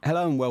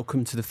Hello and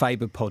welcome to the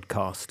Faber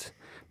podcast.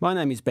 My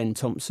name is Ben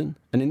Thompson,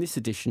 and in this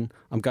edition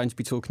I'm going to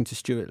be talking to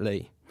Stewart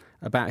Lee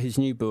about his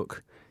new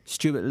book,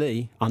 Stewart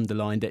Lee,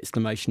 underlined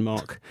exclamation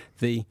mark,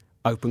 the,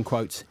 open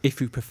quotes, if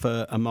you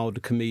prefer a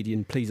milder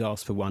comedian, please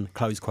ask for one,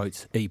 close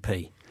quotes, EP.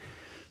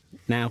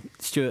 Now,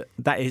 Stewart,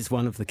 that is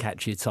one of the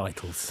catchier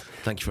titles.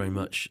 Thank you very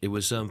much. It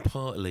was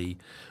partly,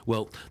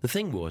 well, the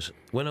thing was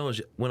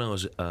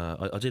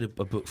I did a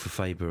book for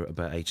Faber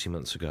about 18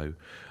 months ago,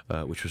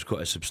 which was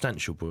quite a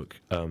substantial book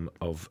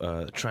of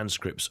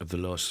transcripts of the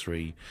last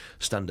 3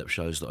 stand-up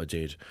shows that I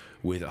did,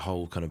 with a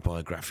whole kind of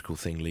biographical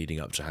thing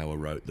leading up to how I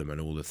wrote them and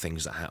all the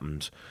things that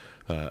happened,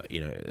 that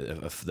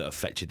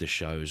affected the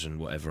shows and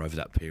whatever over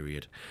that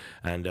period,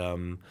 and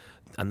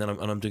then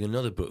I'm doing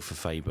another book for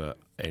Faber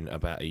in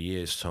about a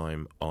year's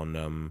time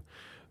on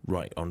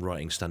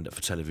writing stand-up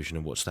for television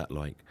and what's that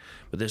like.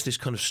 But there's this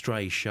kind of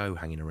stray show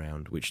hanging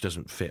around which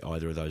doesn't fit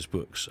either of those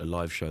books, a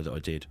live show that I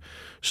did.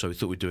 So we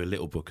thought we'd do a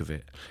little book of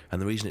it.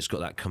 And the reason it's got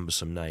that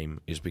cumbersome name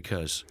is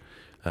because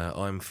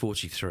I'm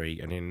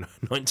 43, and in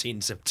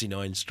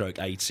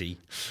 1979/80,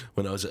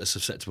 when I was at a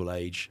susceptible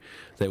age,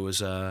 there was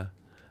the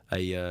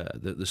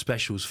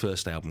Specials'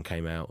 first album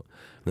came out,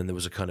 and then there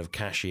was a kind of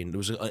cash-in. There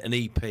was an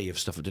EP of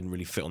stuff that didn't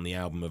really fit on the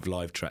album, of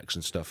live tracks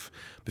and stuff,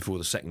 before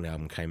the second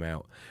album came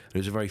out. It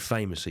was a very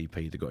famous EP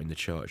that got in the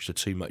charts, the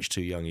Too Much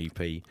Too Young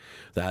EP,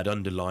 that had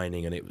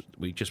underlining, and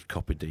we just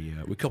copied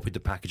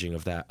the packaging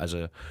of that as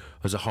a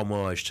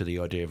homage to the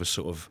idea of a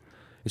sort of,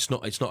 it's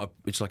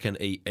like an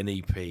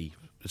EP.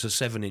 It's a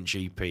 7-inch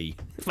EP,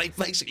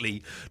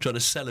 basically trying to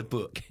sell a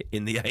book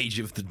in the age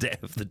of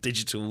the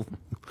digital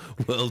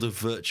world of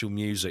virtual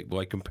music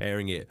by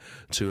comparing it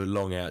to a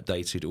long,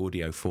 outdated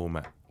audio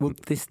format. Well,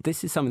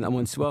 this is something that I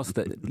wanted to ask,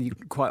 that you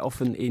quite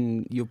often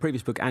in your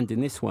previous book and in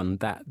this one,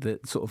 that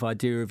the sort of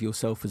idea of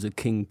yourself as a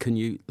King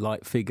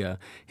Canute-like figure,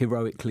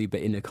 heroically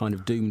but in a kind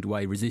of doomed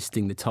way,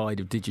 resisting the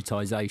tide of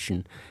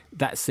digitisation,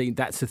 that's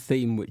a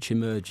theme which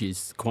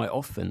emerges quite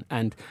often.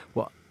 And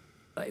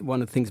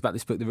one of the things about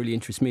this book that really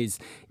interests me is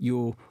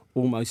you're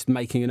almost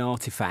making an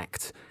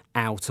artefact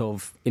out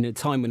of, in a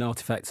time when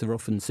artefacts are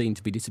often seen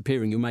to be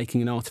disappearing, you're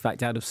making an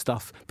artefact out of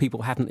stuff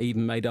people hadn't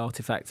even made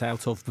artefacts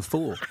out of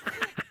before.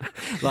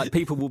 Like,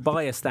 people will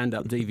buy a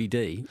stand-up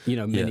DVD,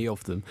 many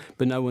of them,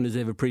 but no one has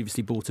ever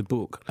previously bought a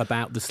book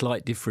about the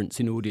slight difference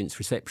in audience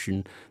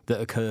reception that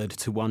occurred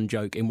to one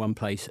joke in one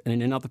place and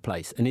in another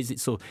place. And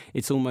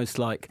it's almost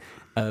like,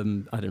 I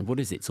don't know, what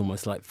is it? It's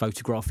almost like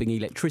photographing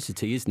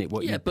electricity, isn't it?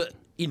 But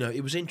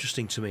it was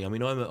interesting to me. I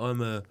mean,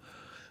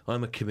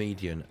 I'm a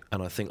comedian,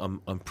 and I think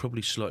I'm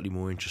probably slightly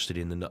more interested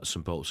in the nuts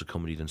and bolts of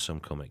comedy than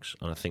some comics.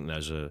 And I think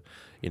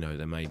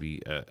there may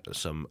be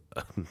some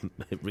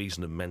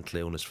reason of mental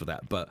illness for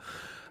that. But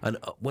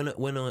when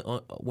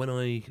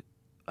I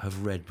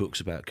have read books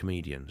about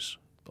comedians,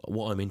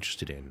 what I'm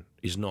interested in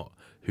is not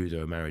who they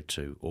were married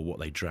to or what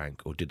they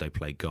drank or did they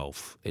play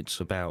golf.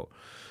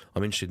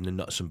 I'm interested in the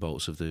nuts and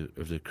bolts of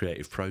the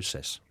creative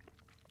process.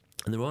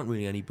 And there aren't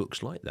really any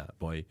books like that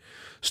by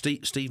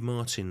Steve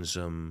Martin's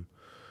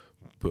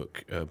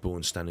book,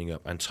 Born Standing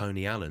Up, and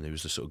Tony Allen, who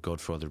was the sort of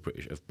godfather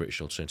of British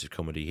alternative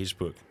comedy. His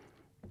book,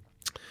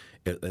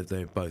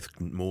 they're both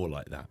more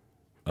like that.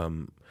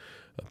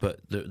 But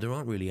there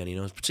aren't really any.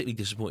 And I was particularly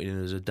disappointed in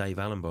there's a Dave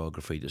Allen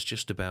biography that's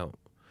just about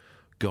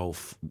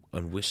golf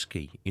and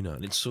whiskey,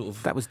 and it's sort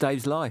of... That was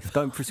Dave's life.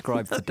 Don't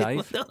prescribe to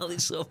Dave. No,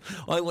 it's sort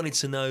of, I wanted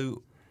to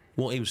know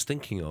what he was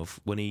thinking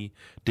of when he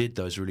did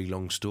those really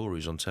long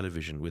stories on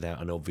television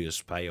without an obvious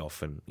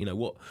payoff, and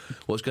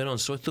what's going on.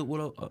 So I thought,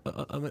 well,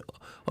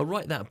 I'll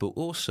write that book.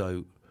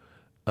 Also,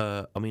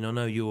 I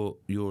know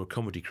you're a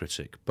comedy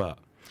critic, but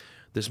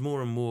there's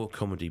more and more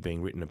comedy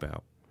being written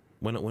about.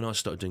 When I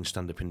started doing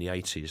stand-up in the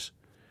 80s,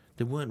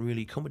 there weren't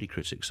really comedy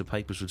critics. The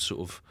papers would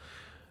sort of,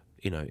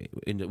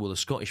 the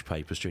Scottish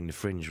papers during the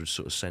Fringe would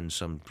sort of send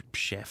some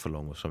chef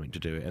along or something to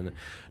do it, and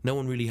no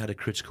one really had a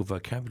critical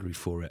vocabulary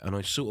for it. And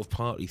I sort of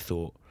partly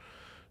thought,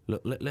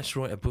 look, let's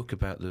write a book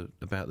about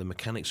the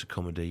mechanics of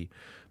comedy,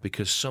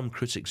 because some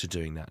critics are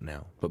doing that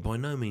now, but by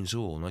no means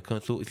all. And I kind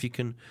of thought, if you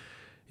can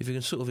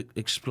sort of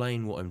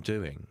explain what I'm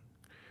doing,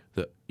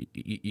 that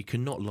you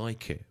can not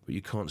like it, but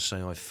you can't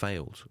say I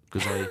failed,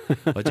 because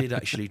I did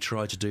actually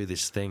try to do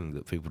this thing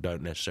that people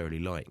don't necessarily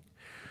like.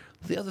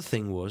 The other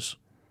thing was,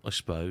 I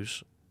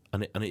suppose,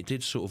 and it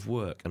did sort of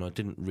work, and I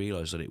didn't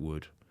realise that it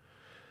would,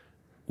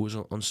 was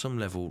on some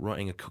level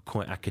writing a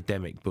quite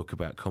academic book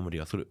about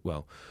comedy. I thought,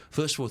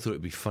 first of all, I thought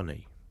it'd be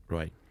funny,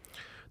 right?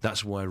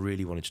 That's why I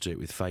really wanted to do it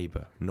with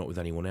Faber, not with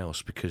anyone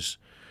else, because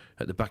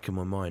at the back of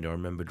my mind, I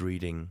remembered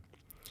reading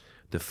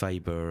the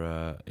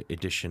Faber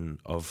edition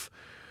of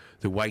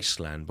The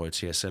Wasteland by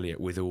T.S. Eliot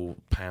with all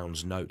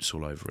Pound's notes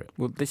all over it.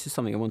 Well, this is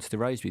something I wanted to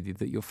raise with you,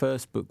 that your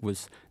first book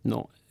was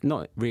not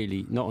not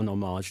an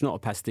homage, not a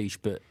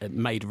pastiche, but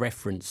made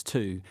reference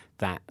to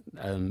that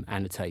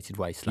annotated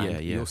wasteland. Yeah,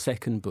 yeah. Your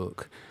second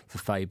book for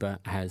Faber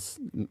has,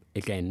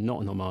 again,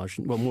 not an homage,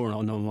 well, more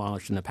an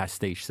homage than a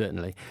pastiche,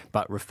 certainly,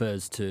 but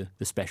refers to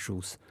the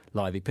Specials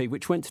live EP,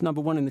 which went to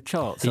number 1 in the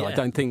chart. So I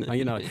don't think,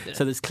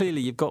 so there's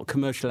clearly you've got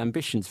commercial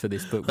ambitions for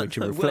this book, which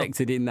are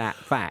reflected in that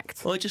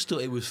fact. I just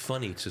thought it was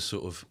funny to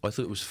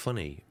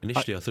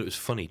initially I thought it was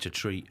funny to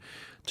treat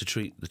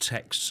the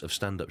texts of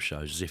stand-up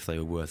shows as if they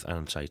were worth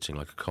annotating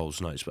like a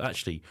Cole's Notes, but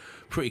actually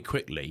pretty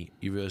quickly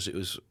you realise it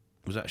was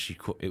actually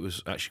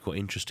quite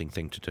interesting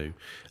thing to do,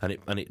 and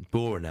it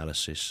bore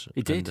analysis.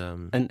 It did,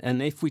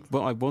 and if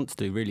what I want to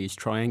do really is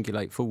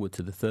triangulate forward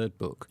to the third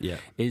book. Yeah.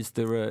 Is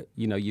there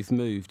you've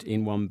moved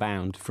in one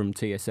bound from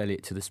T.S.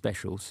 Eliot to the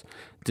Specials?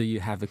 Do you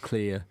have a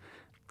clear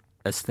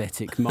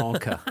aesthetic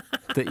marker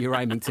that you're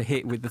aiming to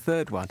hit with the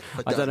third one?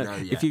 I don't know.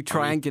 If you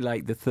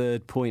triangulate the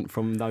third point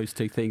from those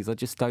two things, I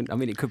just don't. I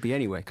mean, it could be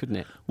anywhere, couldn't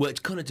it? Well,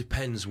 it kind of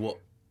depends what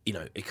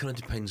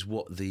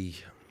the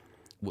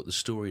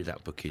story of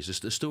that book is.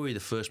 The story of the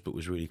first book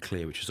was really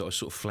clear, which is that I was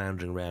sort of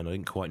floundering around. I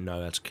didn't quite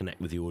know how to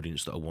connect with the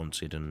audience that I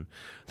wanted, and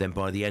then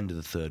by the end of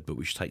the third book,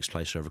 which takes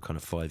place over a kind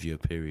of 5-year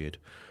period,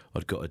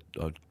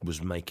 I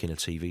was making a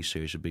TV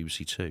series of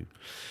BBC Two.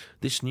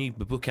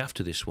 The book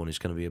after this one is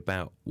going to be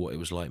about what it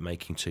was like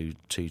making two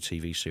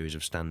TV series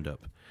of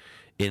stand-up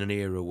in an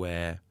era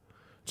where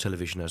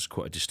television has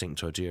quite a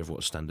distinct idea of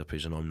what stand-up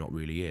is, and I'm not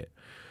really it.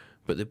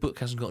 But the book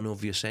hasn't got an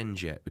obvious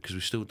end yet, because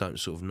we still don't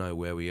sort of know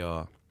where we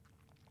are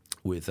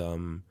with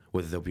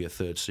whether there'll be a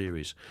third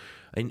series.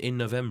 In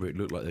November, it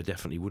looked like there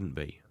definitely wouldn't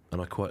be,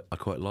 and I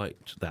quite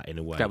liked that in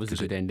a way. That was a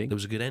good ending. It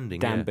was a good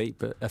ending. Downbeat,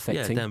 but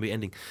affecting. Yeah, downbeat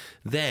ending.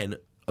 Then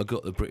I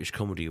got the British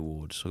Comedy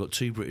Awards. I got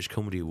 2 British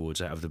Comedy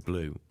Awards out of the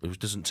blue, which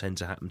doesn't tend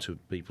to happen to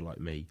people like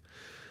me.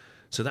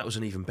 So that was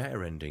an even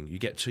better ending. You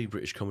get 2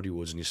 British Comedy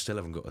Awards and you still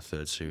haven't got a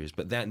third series.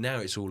 But now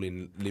it's all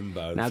in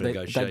limbo. Now for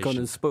negotiation. They've gone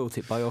and spoilt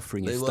it by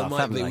offering you stuff,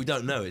 haven't they? We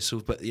don't know. It's all,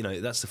 but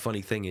that's the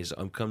funny thing is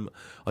I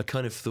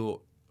kind of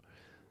thought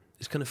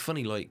it's kind of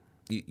funny. Like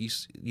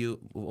you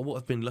what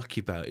I've been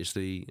lucky about is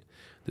the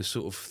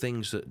sort of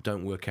things that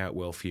don't work out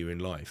well for you in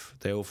life.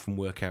 They often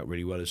work out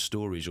really well as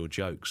stories or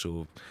jokes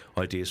or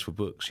ideas for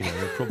books.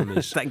 The problem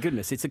is, thank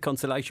goodness, it's a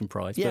consolation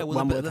prize. Yeah,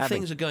 well, the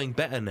things are going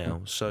better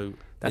now. So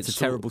that's a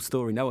terrible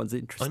story. No one's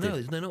interested. I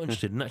know they're not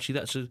interested, and actually,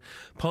 that's a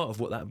part of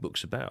what that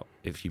book's about.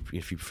 If you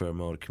prefer a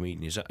milder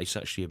comedian, is that it's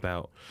actually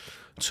about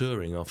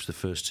touring after the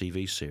first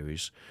TV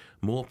series.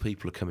 More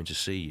people are coming to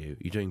see you.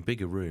 You're doing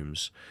bigger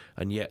rooms,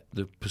 and yet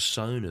the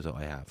persona that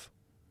I have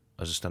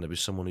as a stand-up is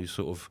someone who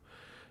sort of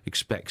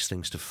expects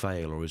things to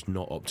fail or is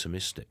not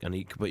optimistic,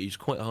 but it's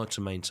quite hard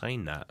to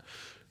maintain that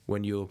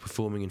when you're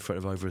performing in front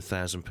of over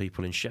 1,000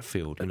 people in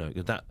Sheffield.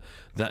 That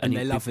and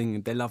they're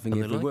loving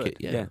every word. It,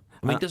 yeah.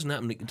 I mean, it doesn't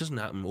happen. It doesn't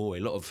happen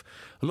always. A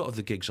lot of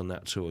the gigs on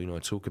that tour, I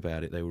talk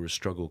about it. They were a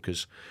struggle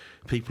because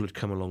people had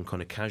come along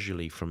kind of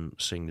casually from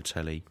seeing the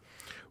telly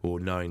or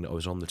knowing that I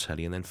was on the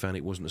telly, and then found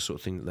it wasn't the sort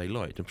of thing that they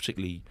liked, and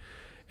particularly.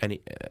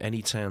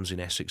 Any towns in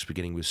Essex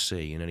beginning with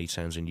C and any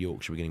towns in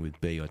Yorkshire beginning with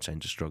B, I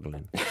tend to struggle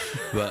in.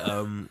 But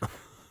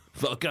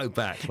I'll go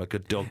back like a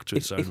dog to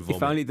its own vomit.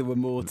 If only there were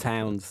more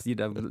towns,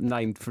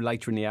 named for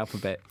later in the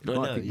alphabet,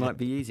 might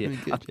be easier.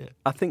 Good,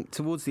 I think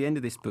towards the end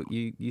of this book,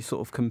 you sort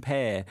of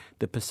compare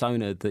the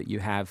persona that you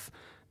have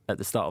at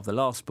the start of the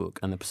last book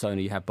and the persona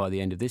you have by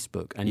the end of this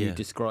book, and you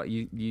describe,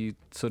 you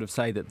sort of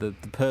say that the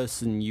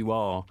person you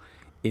are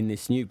in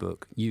this new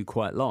book you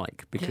quite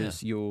like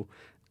because you're.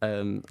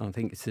 I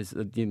think it says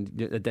a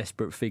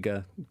desperate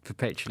figure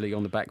perpetually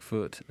on the back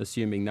foot,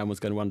 assuming no one's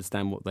going to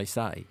understand what they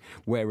say.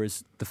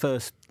 Whereas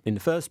in the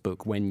first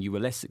book, when you were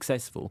less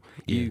successful,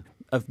 you,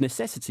 of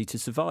necessity to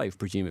survive,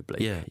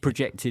 presumably,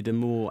 projected a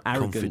more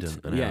arrogant...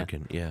 Confident and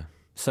arrogant, yeah.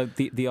 So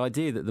the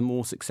idea that the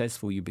more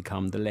successful you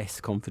become, the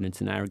less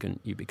confident and arrogant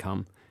you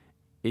become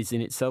is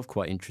in itself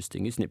quite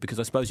interesting, isn't it?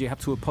 Because I suppose you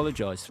have to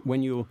apologise.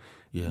 When you're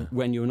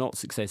not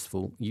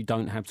successful, you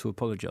don't have to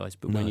apologise,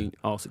 but when you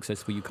are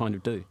successful, you kind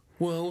of do.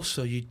 Well,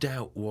 also, you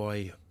doubt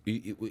why...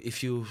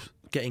 If you're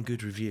getting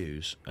good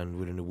reviews and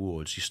winning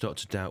awards, you start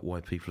to doubt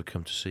why people have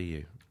come to see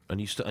you.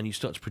 And you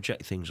start to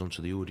project things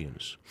onto the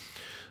audience.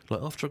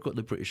 Like, after I got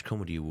the British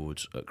Comedy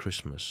Awards at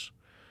Christmas,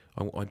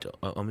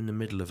 I'm in the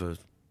middle of a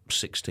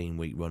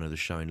 16-week run of the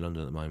show in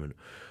London at the moment.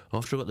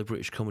 After I got the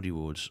British Comedy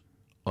Awards,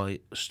 I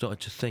started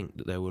to think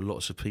that there were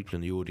lots of people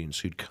in the audience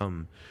who'd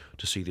come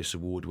to see this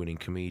award-winning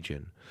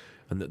comedian,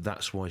 and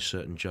that's why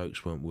certain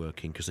jokes weren't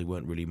working, because they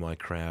weren't really my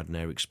crowd, and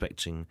they were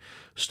expecting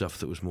stuff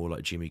that was more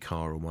like Jimmy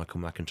Carr or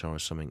Michael McIntyre or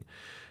something.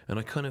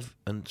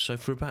 And so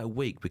for about a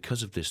week,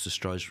 because of this, the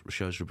shows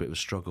were a bit of a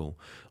struggle,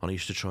 and I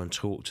used to try and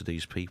talk to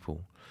these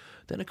people.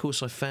 Then, of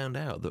course, I found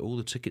out that all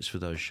the tickets for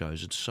those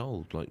shows had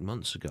sold like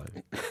months ago.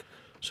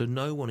 So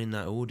no one in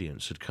that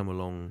audience had come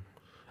along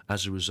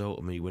as a result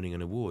of me winning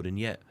an award, and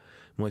yet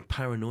my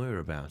paranoia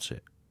about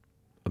it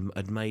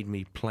had made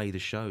me play the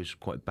shows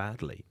quite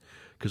badly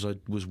because I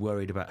was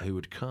worried about who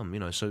would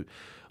come. So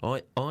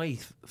I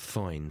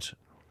find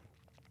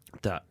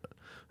that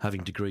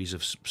having degrees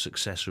of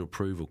success or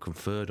approval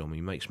conferred on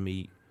me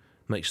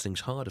makes things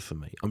harder for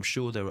me. I'm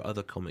sure there are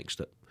other comics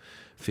that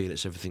feel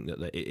it's everything that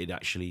it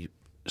actually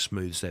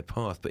smooths their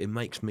path, but it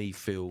makes me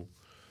feel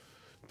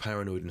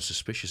paranoid and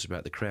suspicious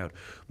about the crowd.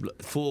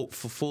 For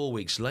 4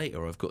 weeks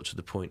later, I've got to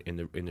the point in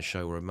the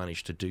show where I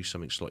managed to do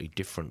something slightly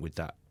different with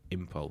that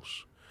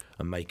impulse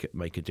and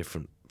make a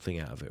different thing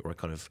out of it, where I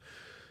kind of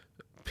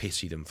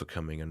pity them for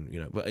coming,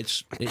 and but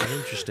it's an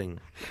interesting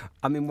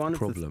I mean, one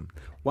problem.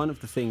 One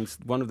of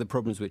the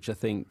problems which I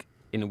think,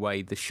 in a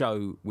way, the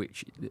show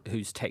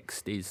whose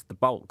text is the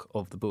bulk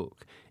of the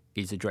book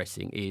is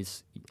addressing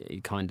is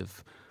kind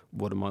of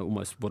what am I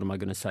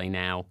going to say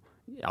now?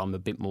 I'm a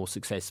bit more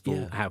successful.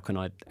 Yeah. How can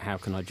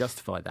I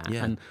justify that?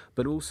 Yeah.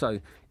 But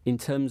also in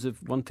terms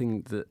of one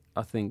thing that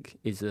I think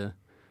is a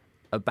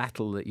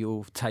battle that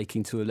you're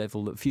taking to a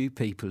level that few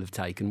people have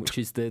taken, which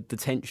is the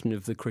tension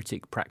of the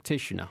critic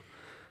practitioner.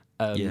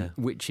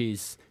 Which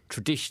is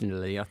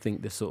traditionally, I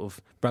think, the sort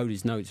of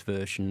Brodie's Notes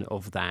version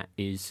of that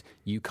is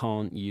you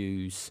can't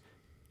use,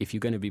 if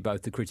you're going to be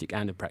both a critic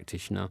and a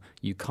practitioner,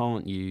 you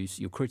can't use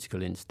your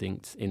critical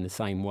instincts in the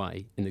same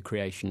way in the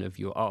creation of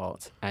your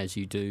art as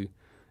you do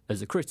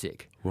as a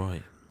critic.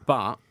 Right.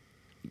 But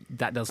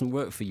that doesn't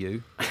work for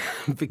you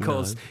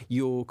because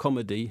your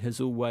comedy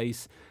has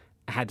always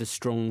had a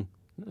strong,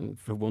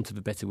 for want of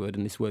a better word,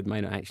 and this word may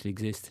not actually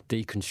exist,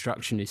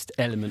 deconstructionist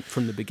element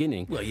from the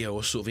beginning. Well, yeah,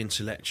 or sort of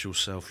intellectual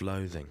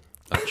self-loathing,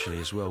 actually,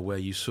 as well, where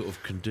you sort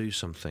of can do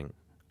something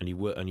and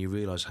you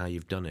realise how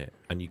you've done it,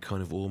 and you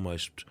kind of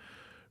almost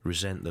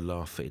resent the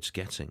laugh that it's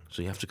getting.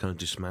 So you have to kind of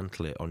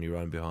dismantle it on your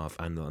own behalf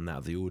and on that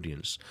of the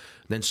audience,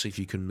 then see if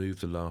you can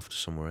move the laugh to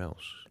somewhere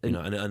else.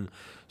 And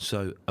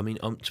so, I mean,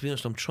 to be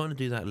honest, I'm trying to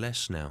do that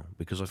less now,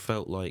 because I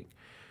felt like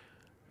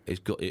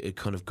it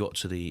kind of got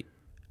to the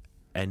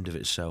end of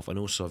itself, and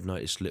also I've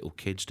noticed little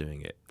kids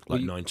doing it, like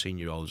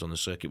 19-year-olds on the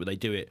circuit, but they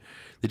do it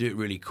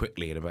really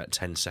quickly in about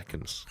 10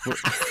 seconds.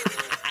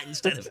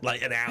 Instead of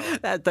like an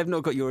hour. They've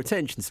not got your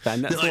attention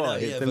span. That's why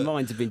their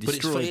minds have been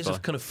destroyed. But it's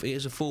funny, it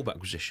is a fallback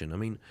position. I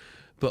mean,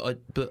 but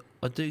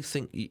I do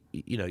think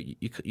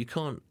you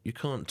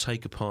can't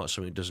take apart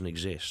something that doesn't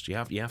exist. You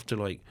have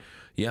to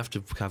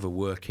have a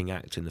working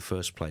act in the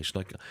first place.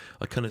 Like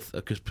I kind of,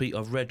 because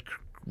I've read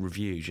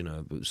reviews,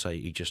 say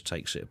he just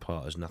takes it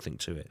apart as nothing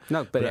to it.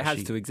 No, but it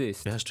has to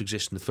exist. It has to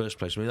exist in the first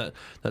place. I mean,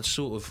 that's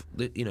sort of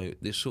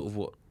this sort of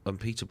what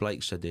Peter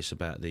Blake said this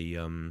about the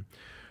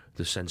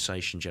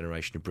sensation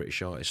generation of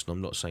British artists. And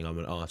I'm not saying I'm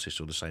an artist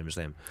or the same as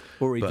them,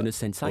 or even a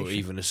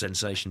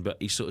sensation. But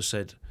he sort of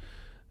said,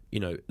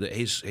 that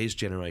his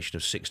generation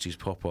of 60s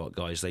pop art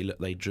guys, they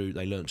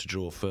learnt to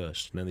draw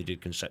first, and then they did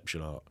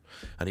conceptual art.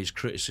 And his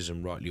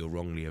criticism, rightly or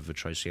wrongly, of the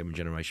Tracy Emin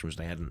generation was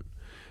they hadn't.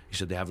 He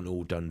said they haven't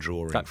all done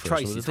drawing. But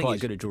Tracy's quite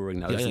good at drawing,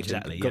 though. Yeah,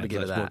 exactly. Got to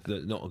give it that.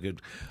 Not a good.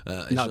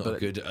 It's not a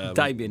good.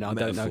 Damien, I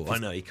don't know. I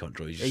know he can't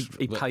draw.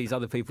 He pays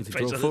other people to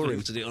draw for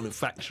him. To do it on a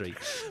factory.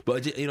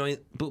 But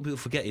what people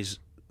forget is,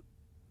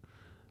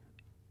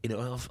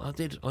 I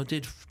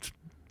did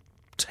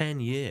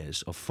 10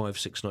 years of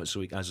 5-6 nights a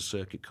week as a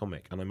circuit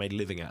comic, and I made a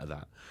living out of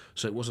that.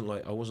 So it wasn't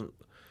like I wasn't.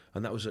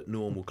 And that was at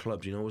normal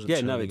clubs, I wasn't.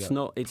 Yeah, no, it's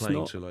not.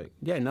 To like,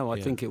 yeah, no,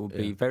 I think it would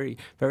be very,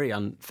 very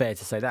unfair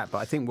to say that. But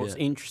I think what's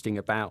interesting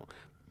about,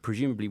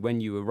 presumably,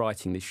 when you were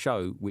writing this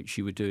show, which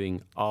you were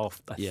doing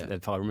after,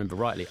 if I remember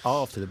rightly,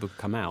 after the book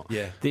come out.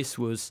 Yeah. This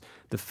was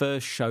the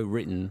first show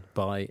written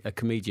by a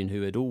comedian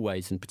who had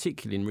always, and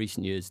particularly in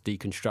recent years,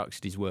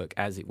 deconstructed his work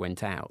as it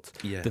went out.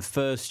 Yeah. The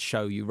first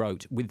show you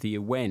wrote with the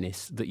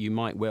awareness that you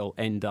might well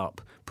end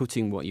up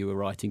putting what you were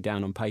writing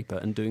down on paper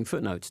and doing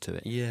footnotes to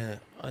it. Yeah.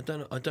 I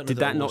don't know. Did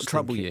that not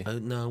trouble you?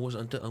 No, I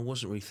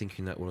wasn't really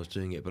thinking that when I was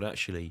doing it, but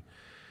actually,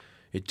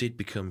 it did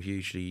become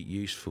hugely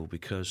useful,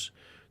 because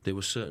there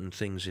were certain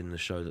things in the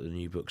show that the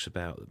new book's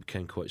about that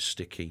became quite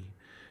sticky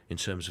in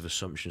terms of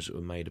assumptions that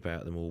were made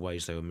about them, or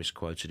ways they were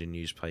misquoted in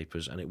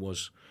newspapers, and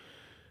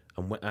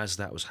as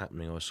that was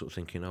happening, I was sort of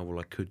thinking, oh well,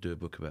 I could do a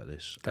book about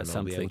this. That's and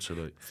I'll something.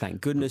 Be able to, Thank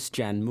goodness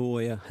Jan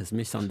Moyer has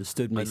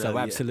misunderstood me so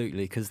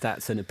absolutely, because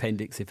that's an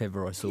appendix if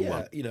ever I saw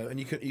one. And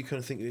you kind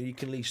of think you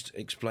can at least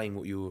explain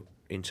what your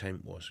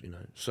intent was,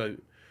 So,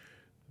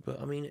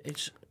 but I mean,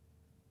 it's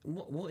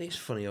what is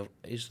funny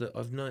is that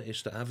I've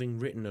noticed that, having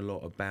written a lot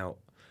about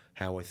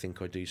how I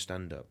think I do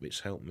stand up,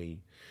 it's helped me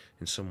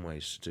in some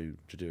ways to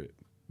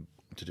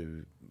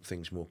do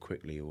things more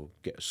quickly, or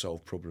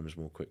solve problems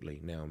more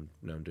quickly. Now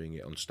I'm doing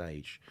it on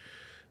stage,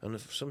 and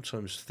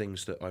sometimes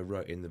things that I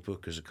wrote in the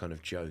book as a kind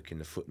of joke in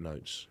the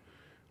footnotes,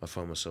 I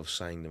find myself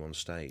saying them on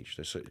stage.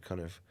 They're sort of kind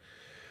of,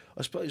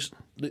 I suppose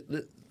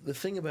the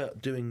thing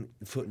about doing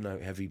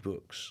footnote heavy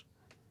books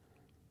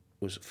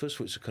was, first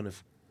of all, it's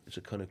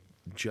a kind of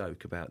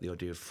joke about the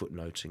idea of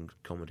footnoting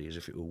comedy, as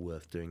if it were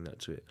worth doing that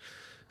to it.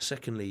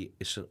 Secondly,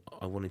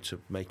 I wanted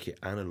to make it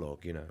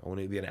analogue, I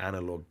wanted it to be an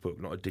analogue book,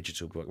 not a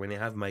digital book. I mean,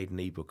 I have made an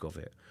ebook of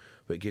it,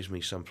 but it gives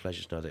me some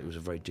pleasure to know that it was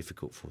very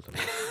difficult for them,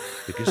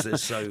 because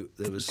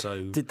there was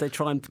so. Did they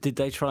try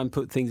and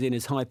put things in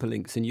as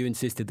hyperlinks, and you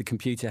insisted the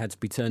computer had to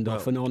be turned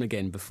off and on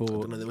again before? I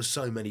don't know, there were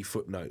so many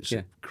footnotes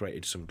that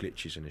created some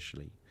glitches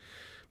initially.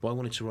 But I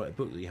wanted to write a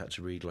book that you had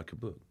to read like a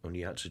book, and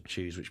you had to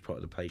choose which part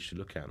of the page to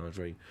look at. And I was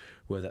very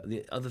aware that.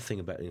 The other thing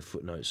about the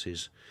footnotes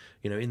is,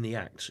 in the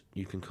act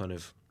you can kind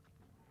of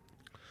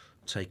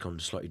take on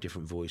slightly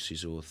different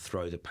voices or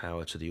throw the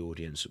power to the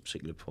audience at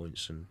particular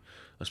points, and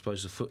I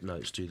suppose the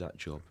footnotes do that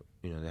job.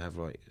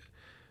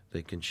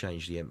 They can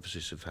change the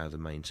emphasis of how the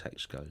main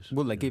text goes.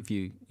 Well, they give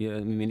you,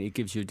 it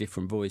gives you a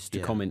different voice to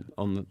comment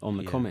on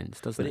the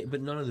comments, doesn't it?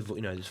 But none of the,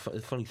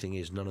 the funny thing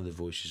is, none of the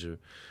voices are.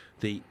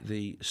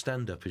 The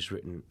stand-up is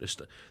written.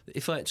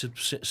 If I had to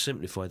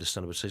simplify the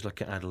stand-up, I'd say it's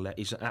like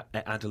he's an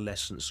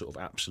adolescent sort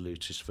of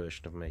absolutist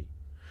version of me.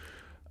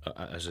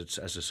 As a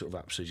sort of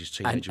absolutist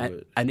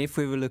teenager. And if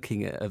we were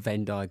looking at a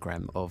Venn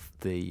diagram of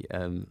the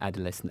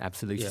adolescent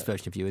absolutist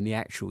version of you and the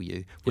actual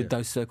you, would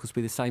those circles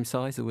be the same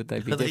size, or would they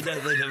be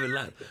different? They never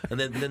land. And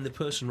then the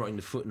person writing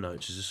the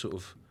footnotes is a sort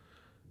of...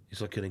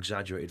 It's like an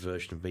exaggerated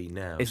version of me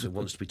now, so it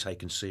wants to be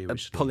taken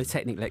seriously. A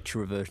Polytechnic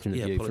lecturer version of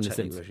you, from the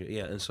sense. Version,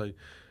 and so...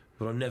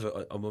 But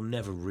I'm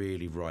never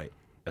really right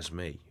as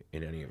me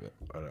in any of it.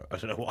 I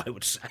don't know what I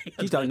would say.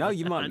 You don't know.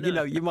 You might,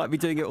 you might be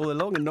doing it all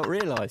along and not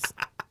realise.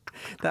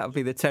 That would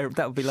be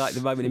That would be like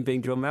the moment in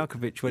Being John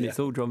Malkovich when it's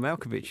all John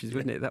Malkovich's,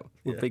 wouldn't it? That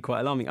would be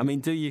quite alarming. I mean,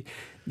 do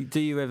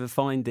you ever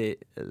find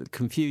it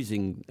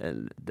confusing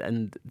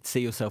and see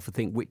yourself and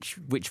think which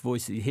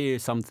voice? You hear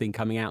something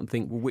coming out and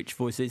think, well, which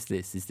voice is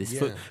this? Is this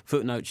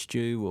footnote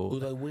Stew? Or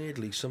although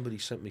weirdly, somebody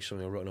sent me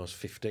something I wrote when I was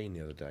 15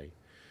 the other day,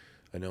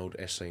 an old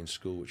essay in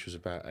school which was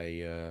about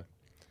a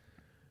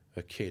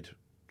kid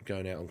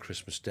going out on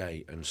Christmas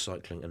Day and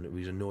cycling, and he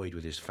was annoyed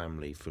with his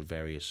family for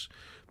various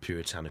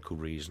puritanical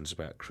reasons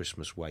about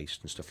Christmas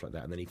waste and stuff like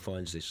that, and then he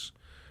finds this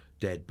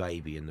dead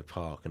baby in the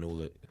park, and all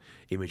the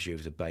imagery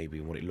of the baby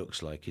and what it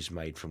looks like is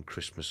made from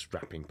Christmas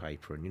wrapping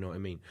paper, and you know what I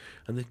mean.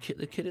 And the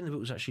kid in the book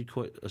was actually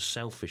quite a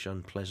selfish,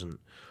 unpleasant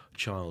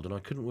child, and I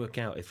couldn't work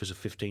out if as a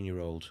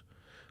 15-year-old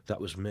that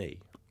was me,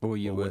 or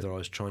whether I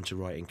was trying to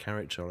write in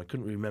character, and I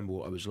couldn't remember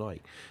what I was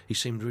like. He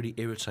seemed really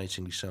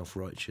irritatingly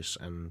self-righteous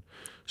and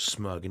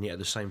smug, and yet at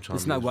the same time...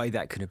 There's no way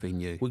that could have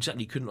been you. Well,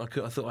 exactly.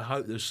 I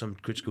hope there was some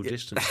critical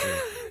distance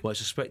there. Well, I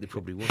suspect there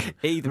probably wasn't.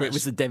 Either it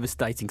was a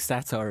devastating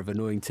satire of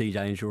annoying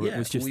teenager, or it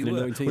was just an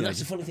annoying teenager. Well, that's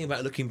the funny thing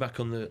about looking back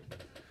on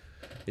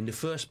in the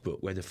first book,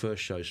 where the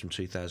first show's from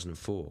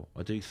 2004,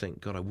 I do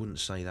think, God, I wouldn't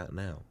say that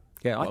now.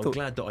 Yeah, I'm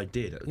glad that I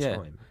did at the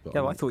time.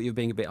 I thought you were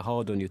being a bit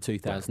hard on your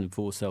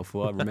 2004 self,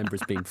 who I remember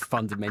as being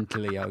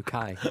fundamentally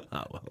okay.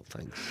 Oh, well,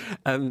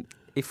 thanks.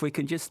 If we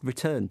can just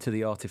return to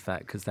the artefact,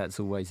 because that's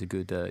always a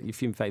good...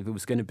 if in fact there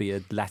was going to be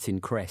a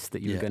Latin crest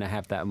that you were going to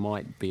have, that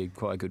might be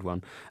quite a good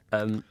one.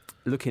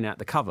 Looking at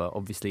the cover,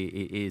 obviously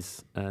it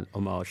is an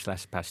homage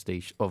 /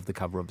 pastiche of the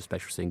cover of a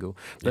special single,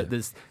 but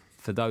there's...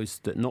 For those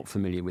that are not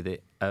familiar with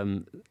it,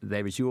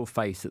 there is your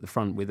face at the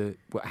front with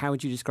how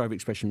would you describe the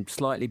expression?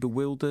 Slightly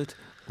bewildered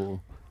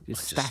or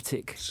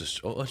static?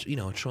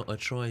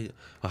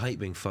 I hate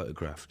being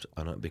photographed,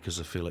 because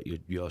I feel like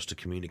you're asked to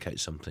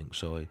communicate something.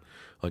 So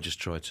I just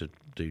try to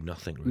do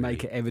nothing. Really.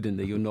 Make it evident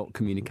that you're not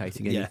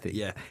communicating anything.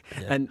 Yeah.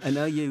 And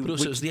are you? But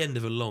also, it's the end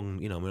of a long.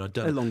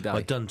 A long day.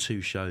 I'd done 2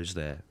 shows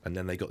there, and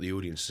then they got the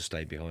audience to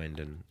stay behind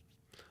and.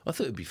 I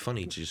thought it'd be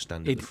funny to just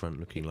stand at the front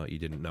looking like you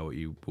didn't know what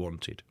you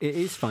wanted. It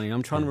is funny.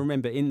 I'm trying to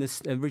remember, in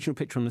this original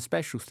picture on the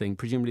specials thing,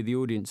 presumably the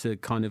audience are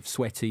kind of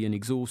sweaty and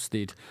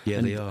exhausted. Yeah,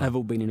 and they are. Have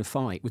all been in a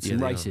fight with some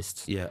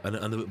racists. Yeah, but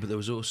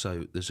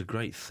there's a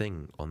great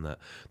thing on that.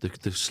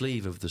 The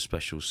sleeve of the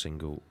special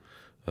single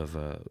of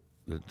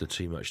the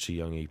Too Much Too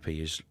Young EP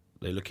is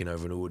they're looking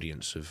over an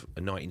audience of a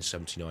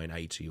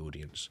 1979-80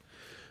 audience.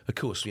 Of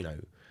course,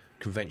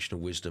 conventional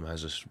wisdom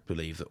has us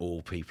believe that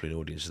all people in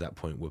audience at that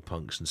point were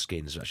punks and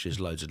skins. Actually, there's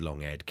loads of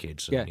long-haired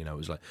kids. And, it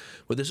was like...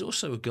 Well, there's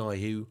also a guy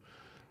who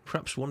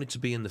perhaps wanted to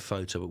be in the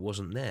photo but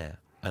wasn't there.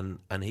 And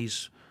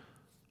his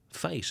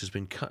face has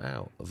been cut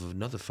out of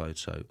another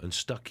photo and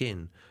stuck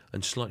in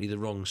and slightly the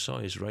wrong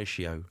size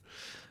ratio.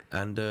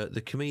 And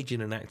the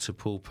comedian and actor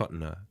Paul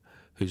Putner,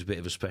 who's a bit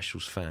of a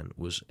Specials fan,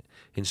 was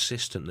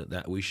insistent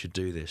that we should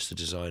do this. The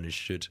designers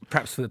should...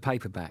 Perhaps for the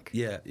paperback.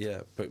 Yeah,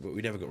 but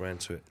we never got round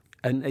to it.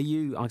 And are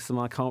you, I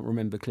can't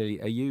remember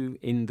clearly, are you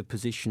in the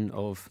position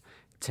of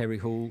Terry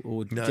Hall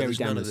or Jerry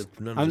Dammers?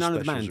 None of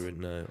the band?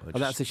 No.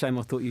 That's a shame.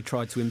 I thought you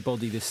tried to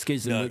embody the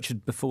schism which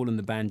had befallen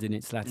the band in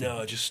its latter. No,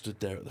 I just stood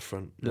there at the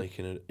front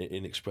making an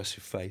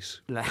inexpressive face.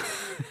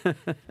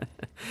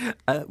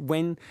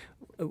 When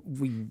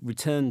we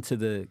return to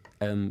the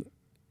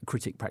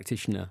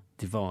critic-practitioner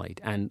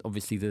divide, and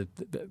obviously the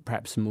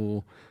perhaps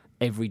more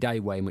everyday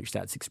way in which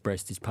that's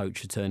expressed is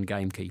poacher turned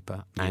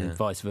gamekeeper and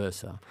vice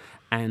versa.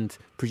 And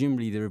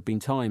presumably there have been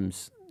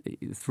times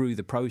through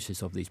the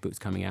process of these books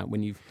coming out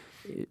when you've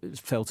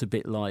felt a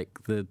bit like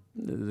the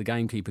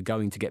gamekeeper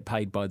going to get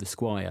paid by the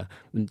squire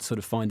and sort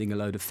of finding a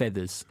load of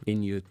feathers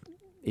in your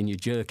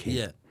jerkin.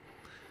 Yeah.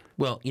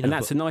 Well, and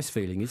that's a nice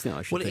feeling, isn't it?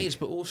 I should think. It is,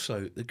 but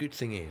also the good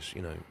thing is,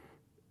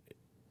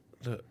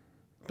 that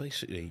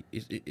basically,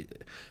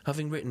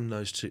 having written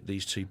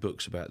these two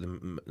books about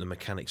the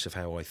mechanics of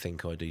how I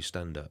think I do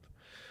stand-up,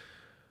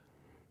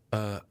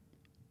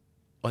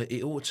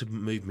 it ought to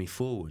move me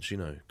forwards,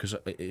 because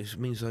it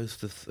means a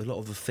lot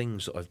of the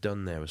things that I've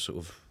done there are sort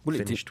of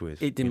finished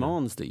with. It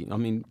demands that. I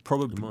mean,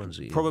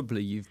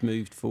 probably you've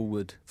moved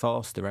forward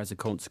faster as a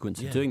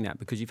consequence of doing that,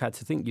 because you've had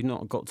to think. You've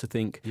not got to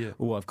think,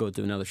 oh, I've got to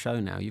do another show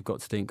now. You've got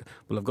to think,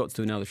 well, I've got to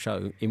do another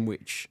show in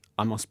which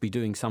I must be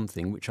doing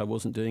something which I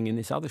wasn't doing in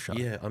this other show.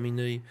 Yeah, I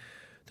mean,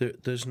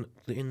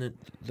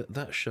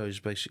 that show's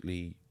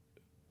basically.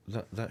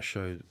 That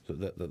show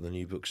that the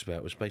new book's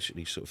about was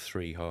basically sort of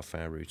 3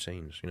 half-hour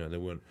routines. There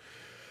weren't.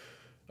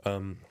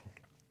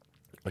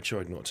 I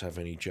tried not to have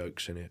any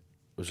jokes in it.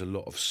 There was a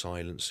lot of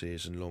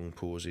silences and long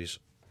pauses,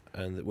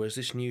 and whereas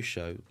this new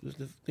show,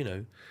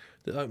 the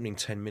opening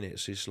 10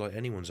 minutes is like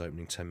anyone's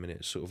opening 10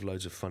 minutes. Sort of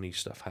loads of funny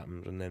stuff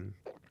happens,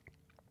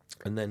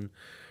 and then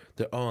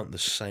there aren't the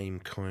same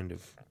kind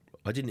of.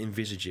 I didn't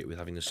envisage it with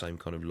having the same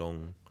kind of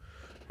long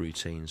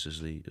routines as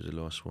the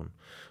last one.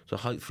 So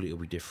hopefully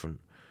it'll be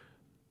different.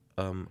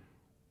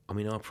 I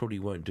mean, I probably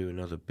won't do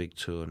another big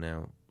tour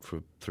now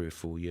for 3 or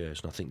 4 years,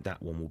 and I think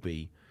that one will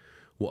be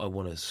what I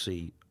want to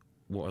see.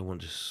 What I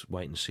want to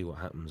wait and see what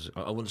happens.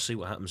 I want to see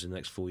what happens in the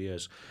next 4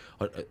 years.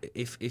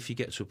 If you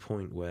get to a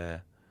point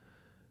where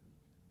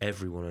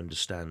everyone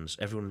understands,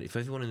 if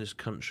everyone in this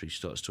country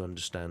starts to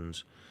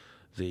understand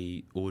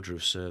the order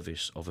of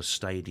service of a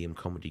stadium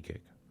comedy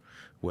gig,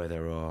 where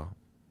there are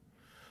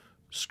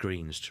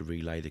screens to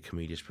relay the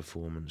comedian's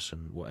performance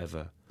and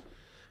whatever.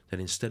 Then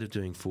instead of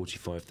doing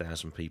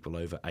 45,000 people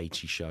over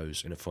 80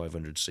 shows in a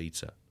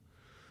 500-seater,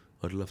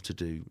 I'd love to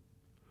do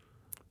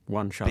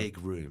one show,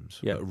 big rooms,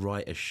 but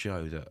write a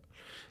show that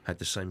had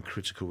the same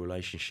critical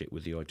relationship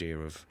with the idea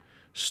of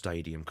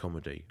stadium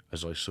comedy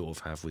as I sort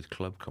of have with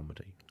club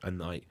comedy, and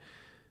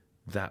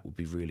that would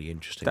be really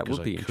interesting. That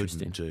would be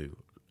interesting. Do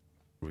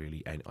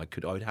really, and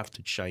I'd have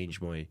to change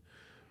my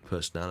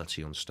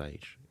personality on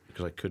stage,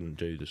 because I couldn't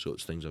do the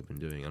sorts of things I've been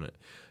doing on it.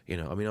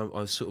 I mean, I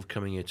was sort of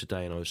coming here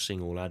today and I was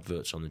seeing all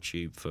adverts on the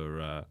tube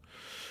for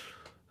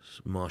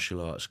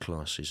martial arts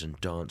classes and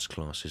dance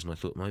classes, and I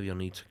thought maybe I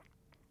need to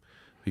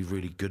be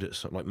really good at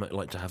something,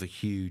 like to have a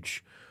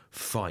huge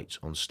fight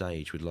on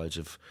stage with loads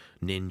of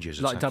ninjas.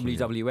 Like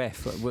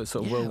WWF,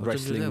 sort of world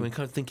wrestling. I'm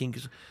kind of thinking,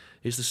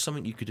 is there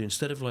something you could do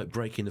instead of like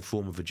breaking the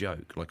form of a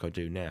joke like I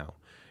do now?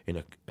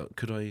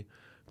 Could I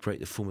break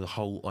the form of the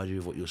whole idea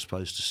of what you're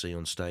supposed to see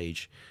on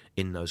stage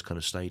in those kind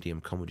of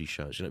stadium comedy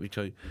shows?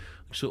 Because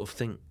I sort of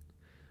think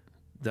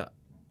that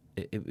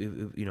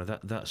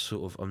that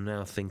sort of. I'm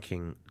now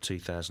thinking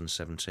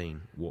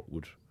 2017. What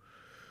would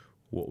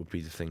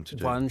be the thing to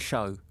do? One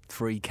show,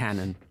 3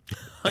 cannon.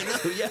 I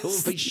know, yeah, or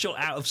be shot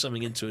out of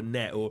something into a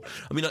net, or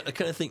I mean, I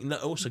kind of think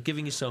that also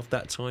giving yourself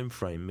that time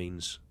frame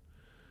means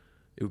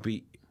it would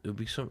be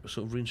some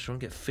sort of really trying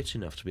to get fit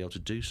enough to be able to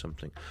do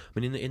something. I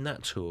mean, in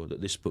that tour that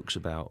this book's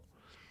about,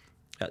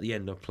 at the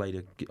end I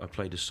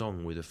played a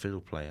song with a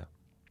fiddle player.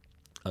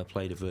 I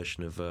played a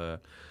version of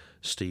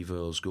Steve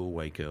Earle's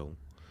Galway Girl,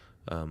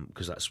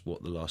 because that's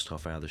what the last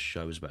half hour of the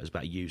show is about. It's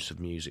about use of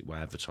music by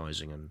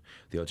advertising and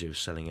the idea of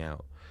selling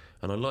out.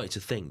 And I like to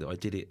think that I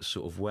did it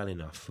sort of well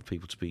enough for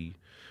people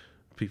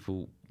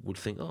would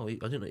think, oh, I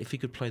don't know, if he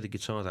could play the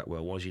guitar that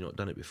well, why has he not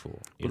done it before?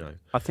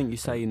 I think you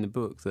say in the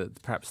book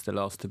that perhaps the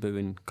last taboo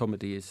in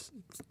comedy is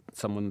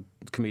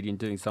comedian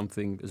doing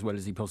something as well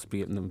as he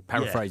possibly, and I'm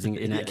paraphrasing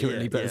it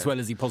inaccurately, but as well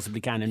as he possibly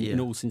can, in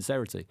all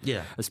sincerity.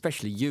 Yeah.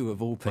 Especially you,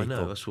 of all people. I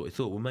know, that's what I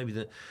thought. Well, maybe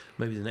the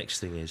next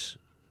thing is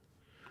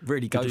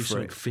really go do for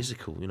something it.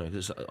 Physical,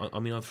 Because I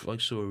mean, I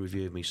saw a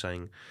review of me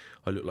saying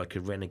I look like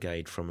a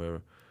renegade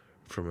from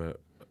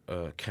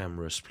a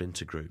camera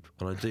splinter group,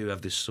 and I do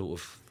have this sort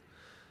of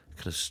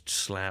kind of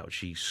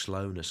slouchy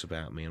slowness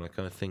about me, and I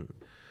kind of think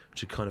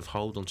to kind of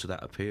hold on to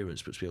that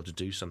appearance, but to be able to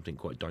do something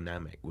quite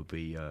dynamic would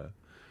be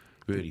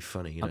really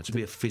funny. To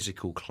be a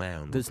physical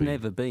clown. There's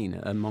never been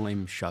a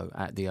mime show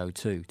at the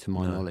O2, to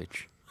my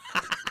knowledge.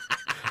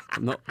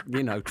 I'm not,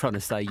 trying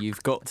to say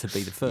you've got to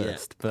be the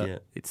first,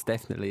 but it's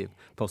definitely a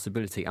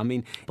possibility. I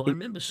mean, but I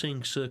remember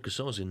seeing Circus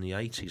Oz in the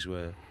 80s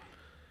where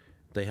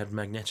they had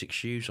magnetic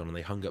shoes on and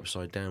they hung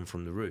upside down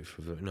from the roof.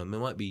 There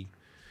might be.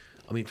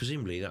 I mean,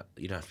 presumably that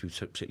you don't have to be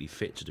particularly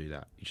fit to do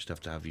that. You just have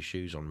to have your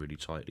shoes on really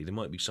tightly. There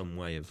might be some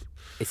way of.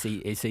 It's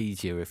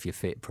easier if you're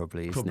fit,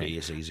 probably. Isn't Probably it?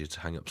 is easier to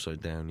hang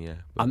upside down. Yeah.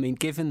 But I mean,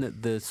 given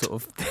that the sort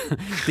of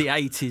the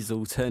 80s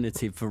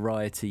alternative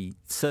variety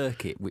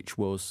circuit, which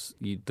was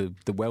the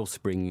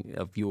wellspring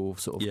of your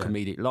sort of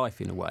comedic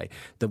life in a way,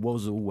 there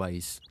was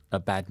always a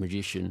bad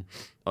magician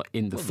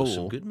in the four,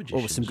 some good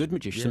magicians. or some good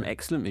magicians, some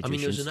excellent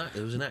magicians. I mean,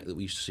 there was an act that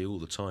we used to see all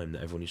the time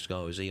that everyone used to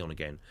go, "Oh, is he on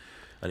again?"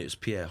 And it was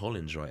Pierre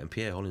Hollins, right? And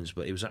Pierre Hollins,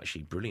 but it was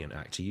actually a brilliant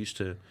act. He used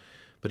to,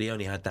 but he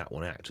only had that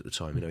one act at the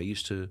time. He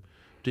used to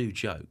do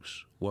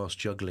jokes whilst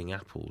juggling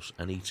apples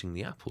and eating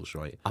the apples,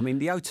 right? I mean,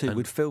 the O2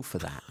 would fill for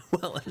that.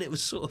 Well, and it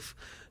was sort of,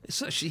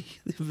 it's actually,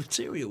 the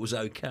material was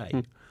okay.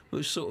 It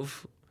was sort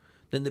of,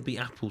 then there'd be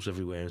apples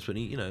everywhere,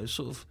 and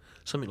sort of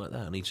something like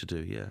that I need to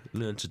do,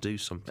 learn to do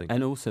something.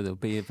 And also there'll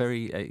be a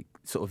very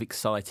sort of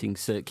exciting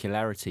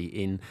circularity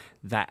in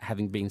that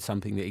having been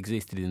something that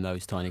existed in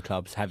those tiny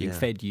clubs, having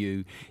fed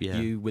you.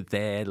 You were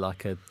there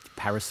like a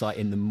parasite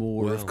in the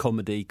maw of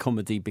comedy.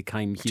 Comedy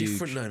became huge.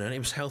 Different, no, it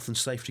was health and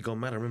safety gone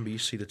mad. I remember you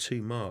see the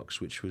two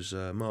Marks, which was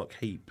Mark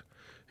Heap,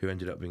 who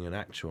ended up being an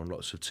actor on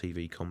lots of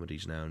TV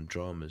comedies now and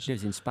dramas. He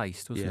was in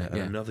Spaced, wasn't it?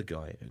 And another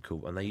guy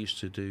called, and they used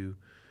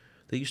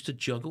to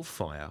juggle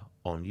fire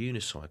on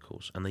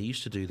unicycles, and they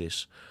used to do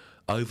this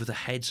over the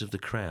heads of the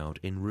crowd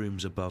in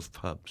rooms above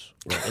pubs.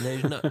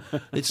 Right? And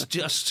there's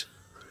just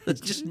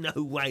no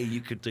way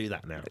you could do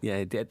that now.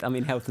 Yeah, I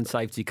mean, health and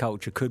safety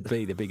culture could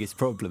be the biggest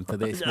problem for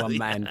this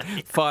one-man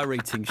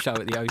fire-eating show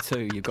at the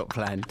O2 you've got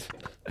planned.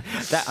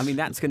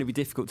 That's going to be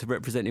difficult to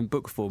represent in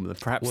book form.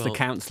 Perhaps the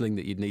counselling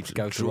that you'd need to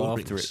go through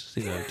after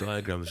it.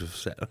 Diagrams of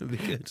set would be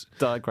good.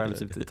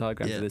 Diagrams of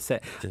the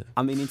set. Yeah.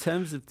 I mean, in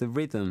terms of the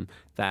rhythm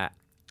that,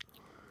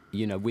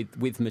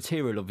 with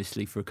material,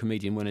 obviously, for a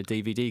comedian, when a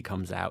DVD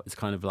comes out, it's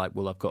kind of like,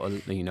 well, I've got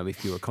to,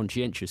 if you're a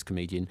conscientious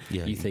comedian,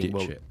 you think,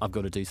 well, I've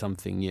got to do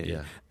something new.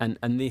 Yeah.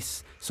 And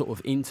this sort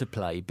of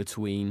interplay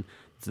between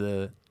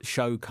the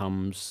show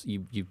comes,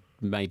 you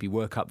maybe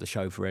work up the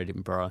show for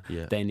Edinburgh,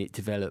 then it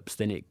develops,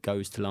 then it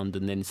goes to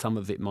London, then some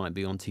of it might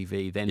be on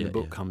TV, then the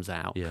book comes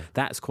out. Yeah.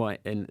 That's quite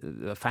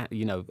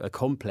a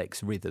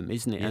complex rhythm,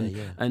 isn't it?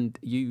 And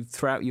you,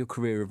 throughout your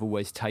career, have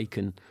always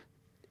taken...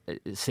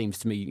 It seems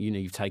to me,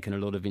 you've taken a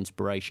lot of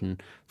inspiration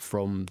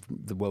from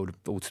the world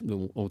of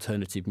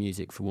alternative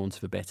music, for want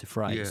of a better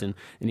phrase. And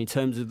in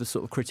terms of the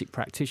sort of critic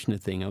practitioner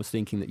thing, I was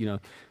thinking that, you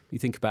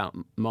think about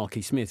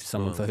Marky Smith,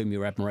 someone for whom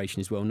your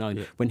admiration is well known.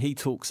 Yeah. When he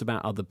talks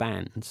about other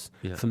bands,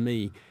 for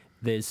me,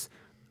 there's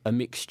a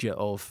mixture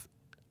of,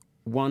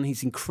 one,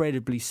 he's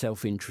incredibly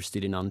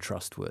self-interested and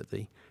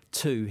untrustworthy.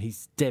 Two,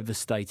 he's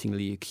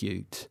devastatingly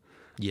acute.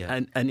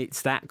 Yeah. And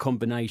it's that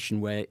combination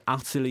where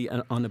utterly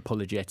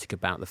unapologetic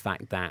about the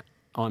fact that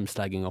I'm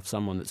slagging off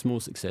someone that's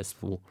more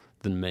successful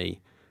than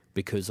me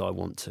because I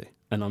want to.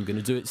 And I'm going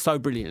to do it so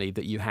brilliantly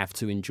that you have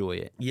to enjoy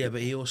it. Yeah,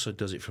 but he also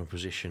does it from a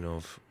position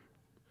of...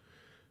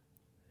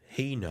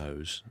 He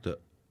knows that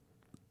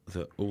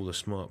all the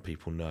smart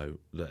people know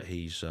that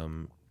he's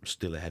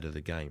still ahead of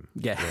the game.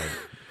 Yeah. Right?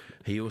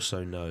 He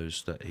also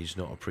knows that he's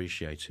not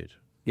appreciated.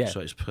 Yeah. So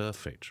it's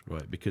perfect,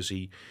 right? Because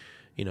he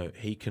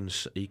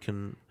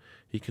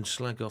can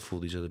slag off all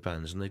these other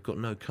bands, and they've got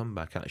no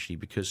comeback actually,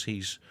 because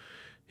he's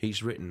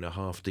written a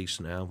half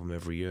decent album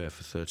every year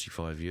for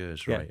 35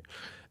 years, right?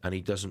 And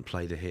he doesn't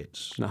play the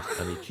hits,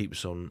 and he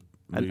keeps on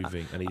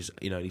moving, and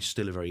he's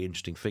still a very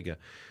interesting figure.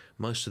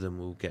 Most of them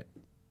will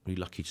be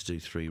lucky to do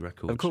 3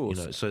 records, of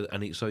course. He's sort of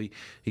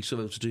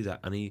able to do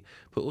that,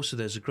 but also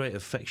there's a great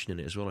affection in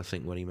it as well. I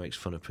think when he makes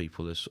fun of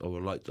people, I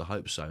would like to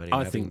hope so.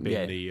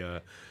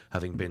 Anyway,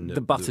 having been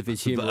the butt of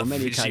his humour on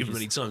many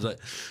times, like.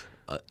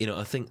 I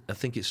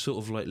think it's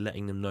sort of like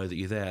letting them know that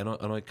you're there,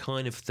 and I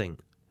kind of think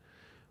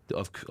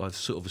that I've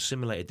sort of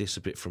assimilated this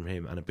a bit from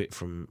him and a bit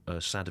from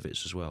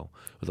Sadovitz as well.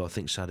 Although I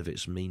think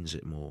Sadovitz means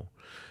it more.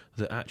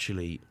 That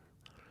actually,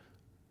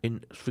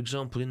 for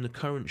example, in the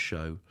current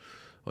show,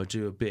 I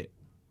do a bit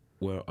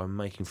where I'm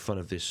making fun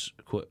of this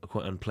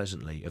quite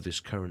unpleasantly of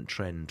this current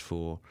trend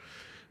for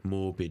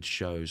morbid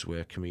shows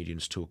where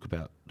comedians talk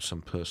about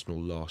some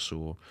personal loss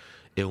or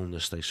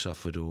illness they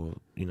suffered, or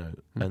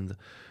And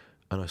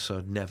so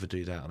I'd never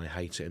do that, and I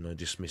hate it, and I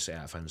dismiss it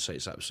out of hand and say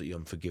it's absolutely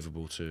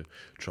unforgivable to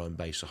try and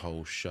base a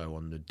whole show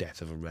on the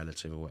death of a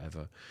relative or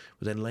whatever.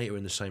 But then later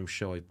in the same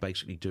show, I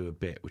basically do a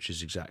bit which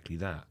is exactly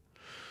that,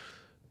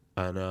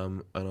 and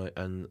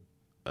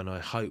I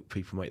hope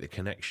people make the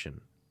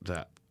connection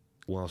that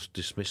whilst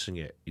dismissing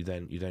it, you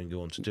then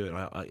go on to do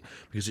it.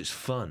 Because it's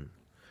fun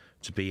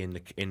to be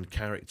in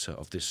character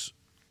of this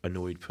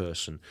annoyed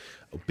person,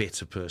 a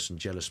bitter person,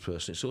 jealous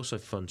person. It's also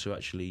fun to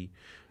actually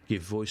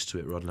give voice to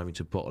it rather than having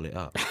to bottle it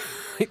up.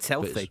 It's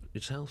healthy.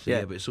 It's healthy,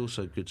 yeah, but it's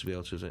also good to be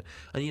able to.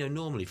 And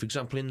normally, for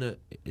example, in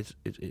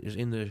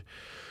the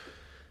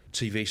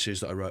TV series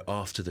that I wrote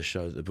after the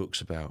show that the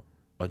book's about,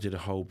 I did a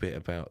whole bit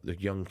about the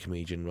young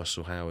comedian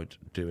Russell Howard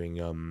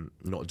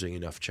not doing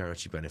enough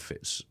charity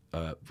benefits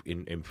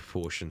in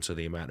proportion to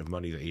the amount of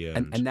money that he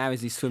earned. And now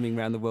is he swimming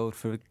around the world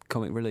for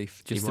comic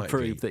relief just to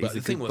prove that he's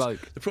a good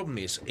bloke? The problem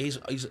is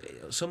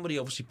somebody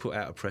obviously put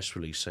out a press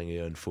release saying he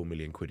earned £4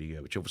 million a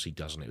year, which obviously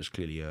doesn't. It was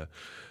clearly a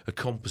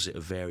composite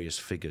of various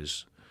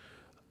figures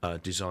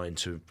designed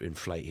to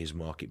inflate his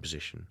market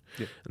position.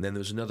 Yeah. And then there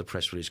was another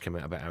press release came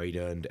out about how he'd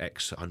earned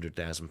X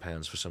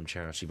 £100,000 for some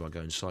charity by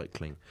going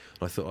cycling.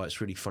 And I thought,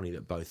 it's really funny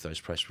that both those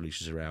press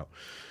releases are out.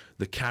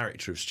 The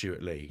character of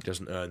Stewart Lee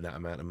doesn't earn that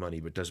amount of money,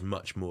 but does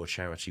much more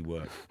charity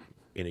work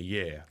in a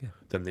year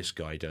than this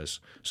guy does.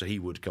 So he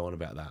would go on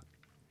about that.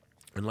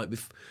 And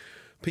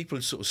people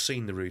had sort of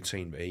seen the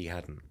routine, but he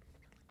hadn't.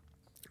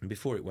 And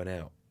before it went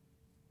out,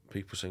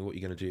 people saying, what are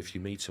you going to do if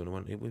you meet him? And I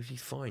went, it would be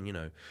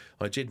fine,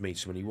 I did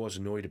meet him and he was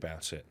annoyed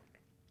about it.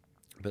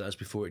 But that was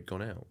before it'd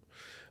gone out.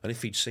 And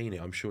if he'd seen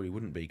it, I'm sure he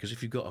wouldn't be, because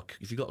if you've got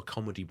a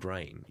comedy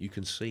brain, you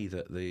can see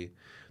that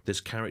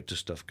there's character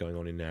stuff going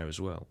on in there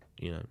as well.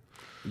 You know,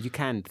 You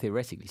can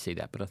theoretically see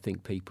that, but I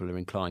think people are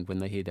inclined when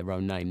they hear their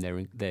own name,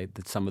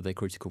 some of their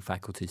critical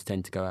faculties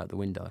tend to go out the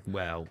window.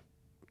 well,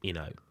 you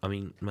know, I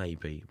mean,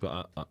 maybe,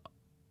 but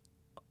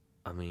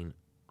I mean,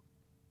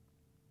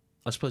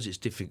 I suppose it's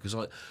different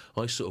because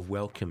I sort of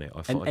welcome it.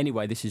 And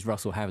anyway, this is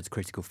Russell Howard's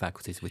critical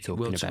faculties we're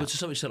talking about. Well, to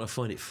some extent, I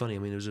find it funny. I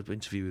mean, there was an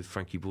interview with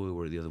Frankie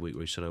Boyle the other week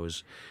where he said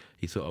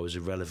he thought I was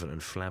irrelevant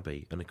and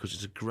flabby, and of course,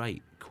 it's a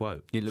great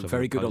quote. It looked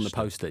very good on the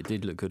poster. It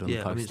did look good on the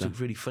poster. Yeah, I mean, it's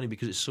really funny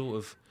because it's sort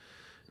of.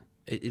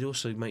 It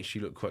also makes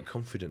you look quite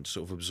confident,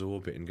 sort of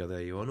absorb it and go,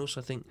 there you are. And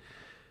also,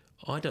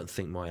 I don't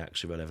think my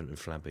act's irrelevant and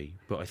flabby,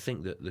 but I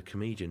think that the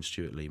comedian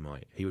Stewart Lee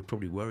might. He would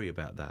probably worry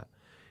about that.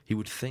 He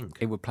would think.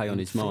 It would play on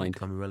his mind.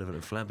 I'm irrelevant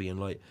and flabby, and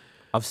like.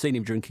 I've seen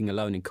him drinking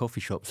alone in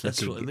coffee shops.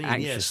 That's what I mean.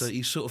 Anxious. Yeah, so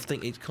you sort of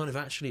think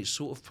it's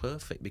sort of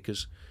perfect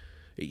because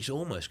it's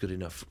almost good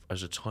enough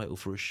as a title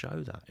for a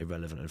show, that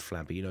irrelevant and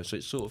flabby. You know, so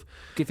it's sort of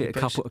give it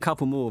a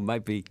couple more,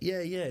 maybe. Yeah.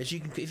 As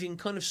if you can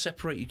kind of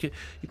separate, you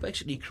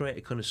basically create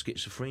a kind of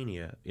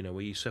schizophrenia. You know,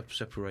 where you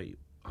separate.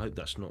 I hope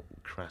that's not a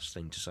crass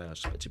thing to say. I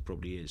suspect it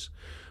probably is.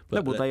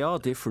 But no, well, they are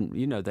different.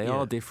 You know, they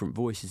are different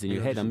voices in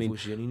your head. I mean,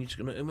 voices, and you need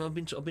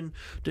to, I've been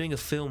doing a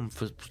film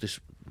for this.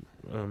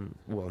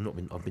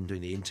 I've been doing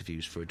the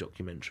interviews for a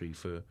documentary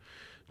for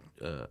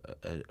a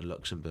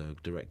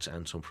Luxembourg director,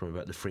 Anton Prum,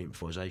 about the free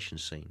improvisation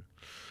scene.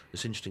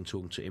 It's interesting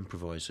talking to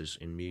improvisers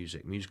in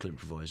musical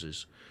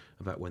improvisers,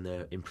 about when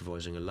they're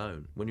improvising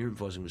alone. When you're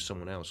improvising with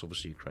someone else,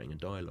 obviously you're creating a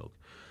dialogue.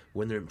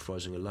 When they're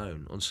improvising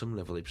alone, on some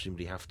level they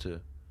presumably have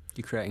to.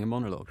 You're creating a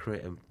monologue.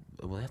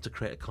 They have to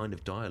create a kind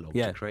of dialogue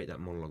to create that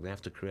monologue. They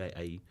have to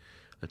create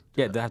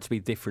there have to be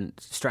different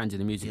strands in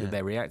the music that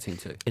they're reacting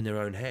to in their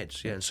own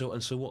heads. Yeah, and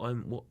so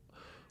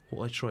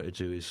what I try to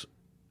do is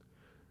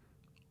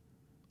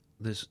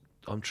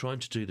I'm trying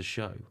to do the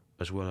show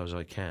as well as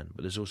I can,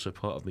 but there's also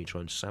part of me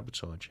trying to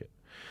sabotage it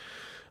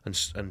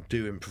and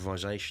do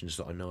improvisations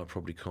that I know I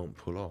probably can't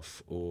pull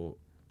off or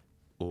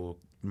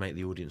make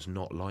the audience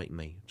not like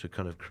me, to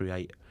kind of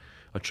create.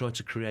 I try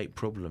to create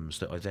problems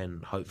that I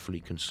then hopefully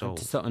can solve.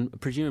 And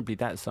presumably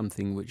that's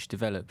something which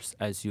develops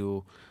as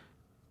your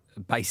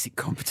basic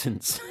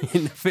competence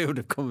in the field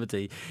of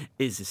comedy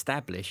is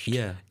established.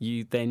 Yeah.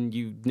 You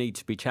need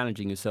to be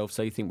challenging yourself.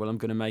 So you think, well, I'm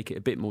going to make it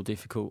a bit more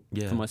difficult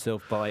for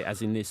myself by,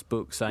 as in this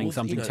book, saying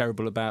something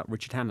terrible about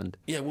Richard Hammond.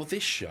 Yeah. Well,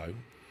 this show.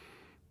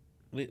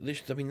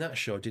 That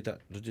show I did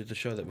the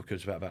show that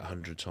was about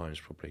 100 times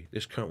probably.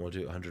 This current one I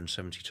do it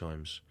 170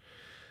 times.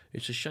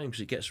 It's a shame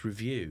because it gets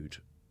reviewed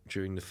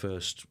during the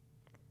first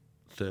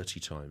 30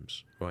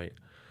 times, right?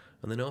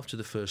 And then after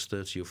the first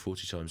 30 or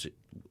 40 times, it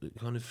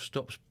kind of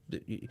stops.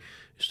 It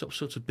stops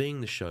sort of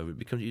being the show.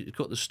 It's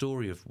got the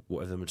story of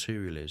whatever the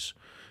material is.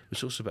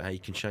 It's also about how you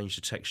can change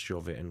the texture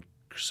of it and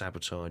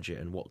sabotage it,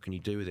 and what can you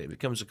do with it. It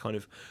becomes a kind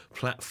of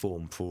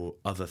platform for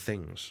other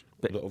things.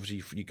 But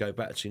obviously, you go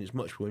back to, and it's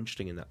much more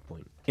interesting in that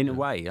point. In a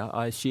way,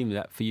 I assume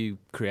that for you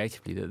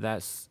creatively,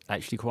 that's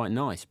actually quite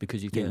nice,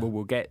 because you think, well,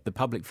 we'll get the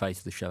public face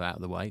of the show out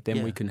of the way,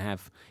 then we can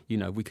have,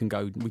 we can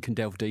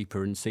delve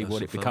deeper and see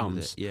what it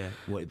becomes.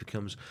 What it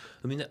becomes.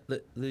 I mean,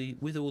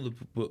 with all the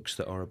books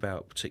that are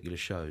about particular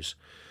shows,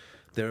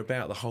 they're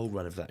about the whole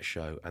run of that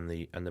show and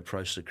the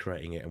process of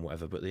creating it and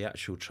whatever. But the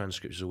actual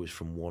transcript is always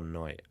from one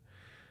night,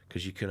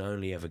 because you can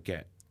only ever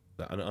get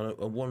that. And at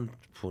one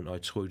point, I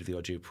toyed with the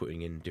idea of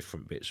putting in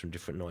different bits from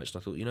different nights,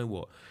 and I thought, you know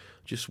what,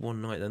 just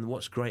one night. And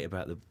what's great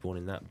about the one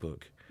in that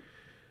book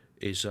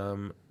is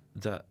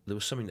that there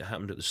was something that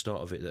happened at the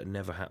start of it that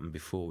never happened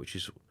before, which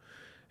is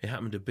it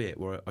happened a bit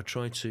where I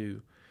tried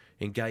to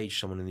engage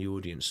someone in the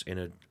audience in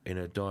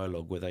a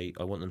dialogue where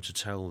I want them to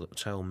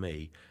tell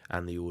me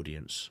and the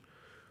audience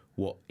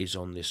what is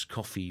on this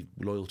coffee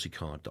loyalty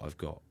card that I've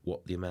got,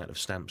 what the amount of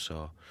stamps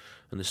are.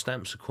 And the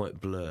stamps are quite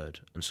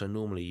blurred, and so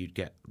normally you'd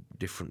get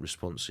different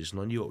responses,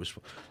 and I knew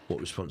what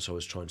response I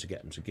was trying to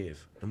get them to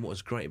give. And what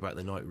was great about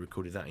the night we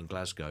recorded that in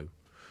Glasgow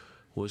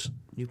was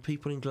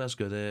people in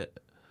Glasgow,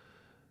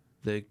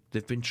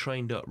 they've been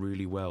trained up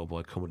really well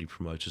by comedy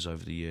promoters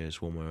over the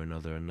years, one way or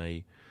another, and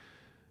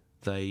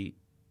they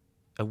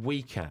a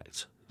weak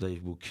act, they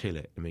will kill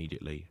it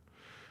immediately.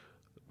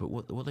 But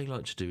what they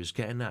like to do is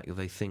get an act that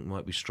they think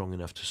might be strong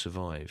enough to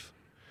survive,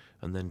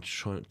 and then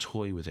try and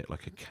toy with it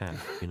like a cat,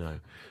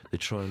 They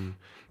try and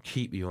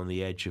keep you on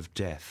the edge of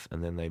death,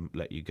 and then they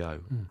let you go,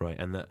 right?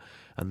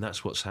 And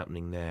that's what's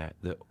happening there,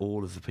 that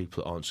all of the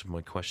people that answered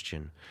my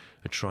question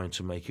are trying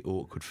to make it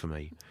awkward for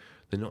me.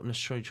 They're not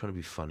necessarily trying to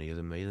be funnier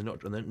than me. They're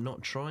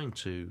not trying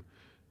to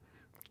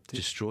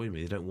destroy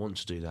me. They don't want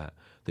to do that.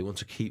 They want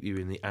to keep you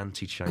in the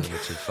antechamber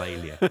to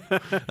failure.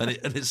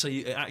 So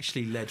it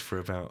actually led for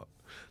about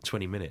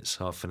 20 minutes,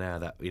 half an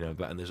hour,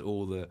 and there's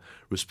all the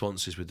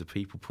responses with the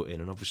people put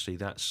in, and obviously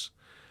that's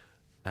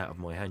out of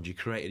my hand. You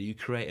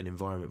create an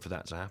environment for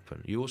that to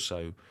happen. You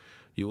also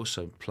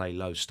play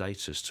low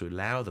status to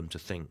allow them to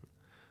think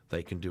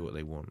they can do what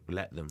they want.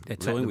 Let them. They're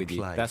let toying them with you.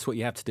 play. That's what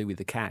you have to do with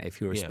the cat.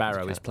 If you're a Yeah, with the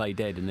sparrow, is cat. play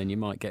dead, and then you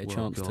might get a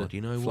chance to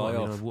you know fly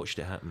what? off. I've watched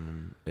it happen,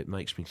 and it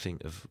makes me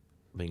think of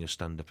being a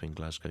stand-up in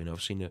Glasgow.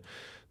 I've seen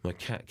my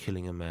cat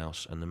killing a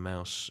mouse, and the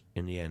mouse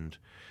in the end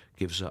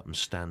gives up and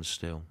stands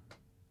still,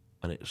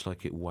 and it's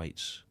like it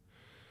waits,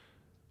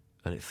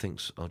 and it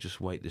thinks, "I'll just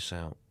wait this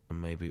out,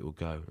 and maybe it will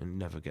go," and it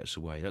never gets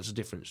away. That's the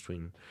difference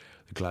between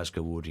the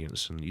Glasgow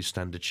audience and you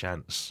stand a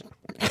chance,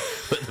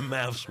 but the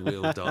mouse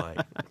will die.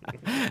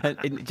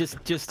 And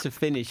just to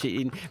finish,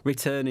 in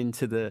returning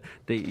to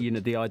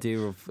the idea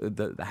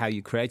of how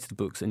you created the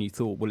books, and you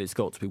thought, well, it's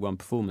got to be one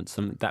performance,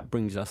 and that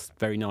brings us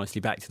very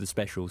nicely back to the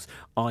specials.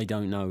 I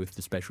don't know if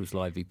the specials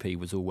live EP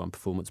was all one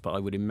performance, but I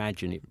would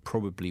imagine it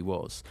probably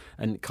was.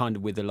 And kind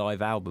of with a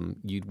live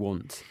album,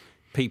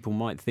 people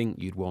might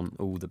think you'd want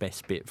all the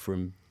best bit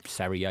from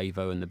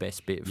Sarajevo and the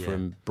best bit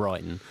from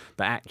Brighton,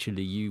 but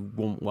actually you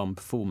want one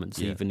performance,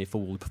 even if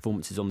all the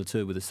performances on the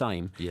tour were the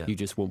same. You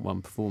just want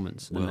one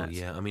performance. Well,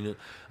 I mean,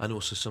 and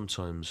also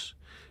sometimes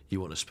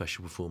you want a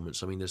special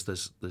performance. I mean,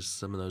 there's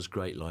some of those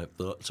great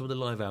some of the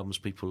live albums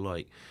people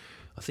like.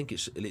 I think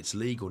it's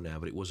legal now,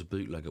 but it was a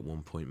bootleg at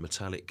one point.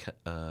 Metallic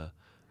KO,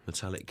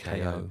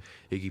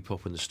 Iggy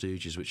Pop and the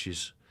Stooges, which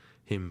is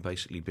him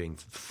basically being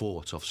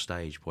fought off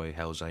stage by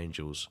Hell's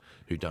Angels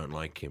who don't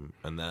like him,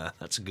 and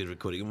that's a good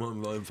recording. One of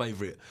my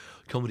favourite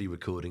comedy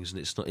recordings,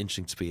 and it's not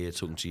interesting to be here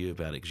talking to you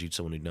about it because you're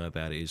someone who'd know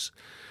about it, is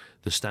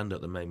the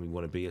stand-up that made me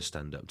want to be a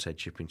stand-up, Ted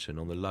Chippington,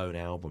 on the Lone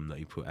album that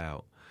he put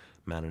out,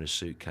 Man in a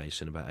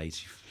Suitcase, in about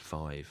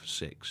 85,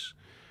 6.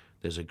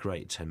 There's a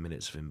great 10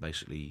 minutes of him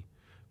basically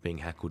being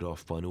heckled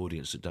off by an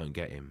audience that don't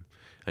get him,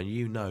 and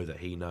you know that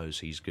he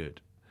knows he's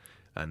good.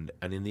 And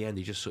in the end,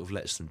 he just sort of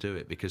lets them do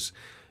it, because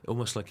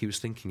almost like he was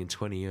thinking, in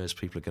 20 years,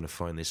 people are going to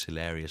find this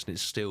hilarious. And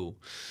it's still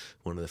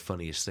one of the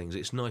funniest things.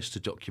 It's nice to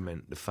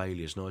document the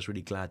failures, and I was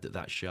really glad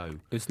that show...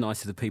 It was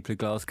nice of the people of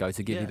Glasgow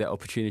to give you that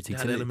opportunity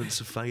to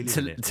elements of failure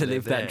to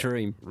live that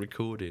dream.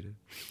 Recorded.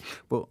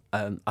 Well,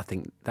 I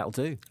think that'll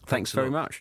do. Thanks very much.